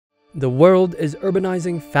The world is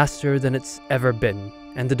urbanizing faster than it's ever been,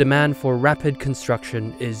 and the demand for rapid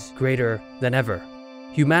construction is greater than ever.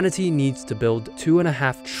 Humanity needs to build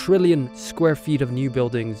 2.5 trillion square feet of new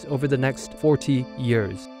buildings over the next 40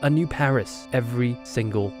 years, a new Paris every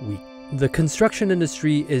single week. The construction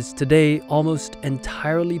industry is today almost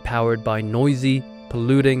entirely powered by noisy,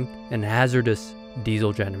 polluting, and hazardous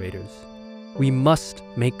diesel generators. We must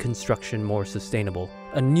make construction more sustainable.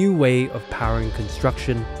 A new way of powering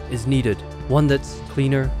construction is needed, one that's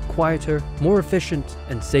cleaner, quieter, more efficient,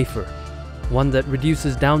 and safer. One that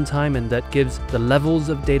reduces downtime and that gives the levels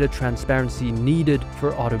of data transparency needed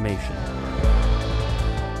for automation.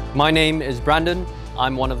 My name is Brandon.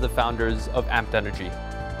 I'm one of the founders of Amped Energy.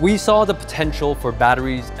 We saw the potential for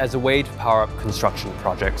batteries as a way to power up construction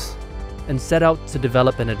projects, and set out to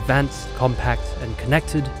develop an advanced, compact, and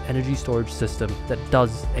connected energy storage system that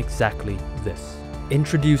does exactly this.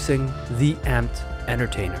 Introducing the Amped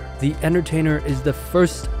Entertainer. The Entertainer is the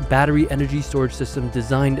first battery energy storage system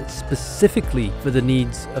designed specifically for the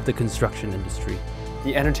needs of the construction industry.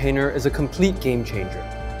 The Entertainer is a complete game changer.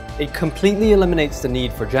 It completely eliminates the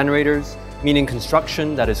need for generators, meaning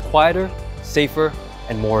construction that is quieter, safer,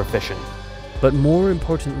 and more efficient. But more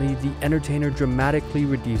importantly, the Entertainer dramatically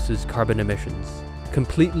reduces carbon emissions,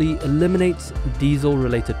 completely eliminates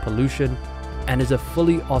diesel-related pollution, and is a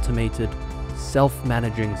fully automated,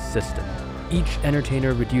 self-managing system. Each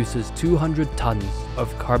Entertainer reduces 200 tons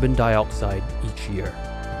of carbon dioxide each year.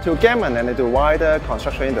 To Gammon and the wider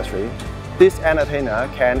construction industry, this Entertainer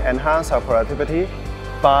can enhance our productivity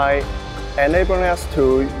by enabling us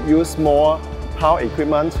to use more power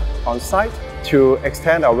equipment on site, to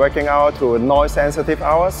extend our working hour to noise-sensitive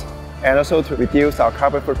hours, and also to reduce our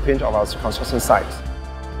carbon footprint of our construction sites.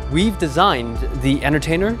 We've designed the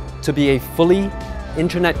Entertainer to be a fully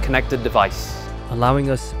internet-connected device,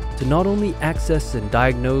 allowing us to not only access and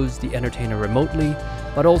diagnose the Entertainer remotely,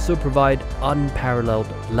 but also provide unparalleled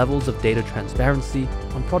levels of data transparency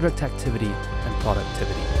on project activity and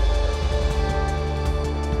productivity.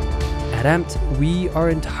 At Amped, we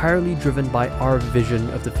are entirely driven by our vision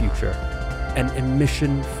of the future, an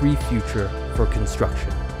emission-free future for construction.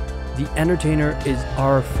 The Entertainer is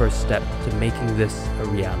our first step to making this a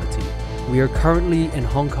reality. We are currently in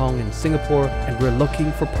Hong Kong and Singapore, and we're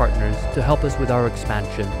looking for partners to help us with our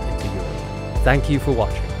expansion into Europe. Thank you for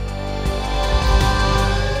watching.